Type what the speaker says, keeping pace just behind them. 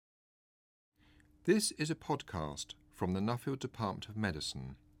This is a podcast from the Nuffield Department of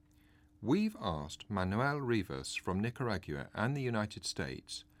Medicine. We've asked Manuel Rivas from Nicaragua and the United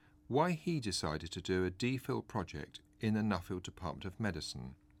States why he decided to do a DPhil project in the Nuffield Department of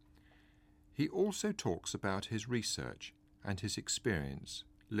Medicine. He also talks about his research and his experience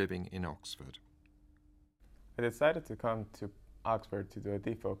living in Oxford. I decided to come to Oxford to do a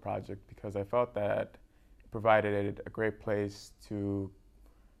DPhil project because I felt that it provided a great place to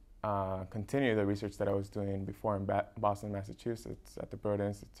continue the research that I was doing before in Boston, Massachusetts at the Broad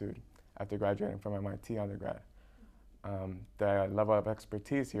Institute after graduating from MIT undergrad. The level of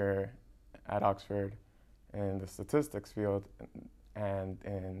expertise here at Oxford in the statistics field and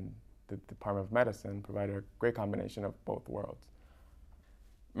in the Department of Medicine provided a great combination of both worlds.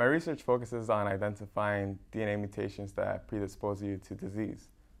 My research focuses on identifying DNA mutations that predispose you to disease.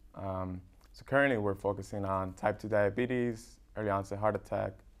 So currently we're focusing on type 2 diabetes, early onset heart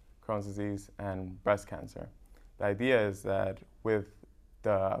attack, Crohn's disease, and breast cancer. The idea is that with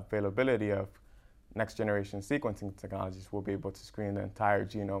the availability of next generation sequencing technologies, we'll be able to screen the entire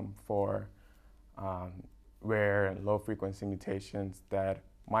genome for rare and low frequency mutations that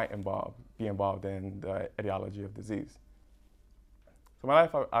might be involved in the etiology of disease. So my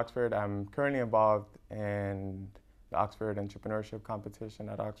life at Oxford, I'm currently involved in the Oxford Entrepreneurship Competition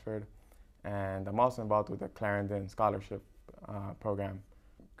at Oxford, and I'm also involved with the Clarendon Scholarship Program.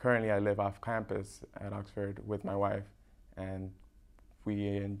 Currently, I live off campus at Oxford with my wife, and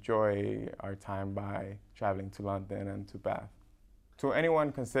we enjoy our time by traveling to London and to Bath. To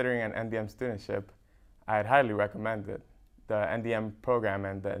anyone considering an NDM studentship, I'd highly recommend it. The NDM program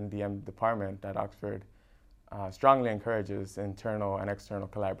and the NDM department at Oxford strongly encourages internal and external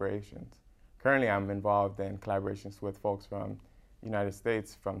collaborations. Currently, I'm involved in collaborations with folks from the United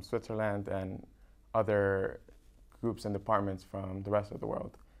States, from Switzerland, and other groups and departments from the rest of the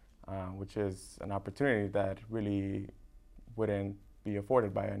world, which is an opportunity that really wouldn't be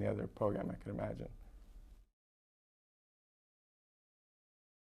afforded by any other program I could imagine.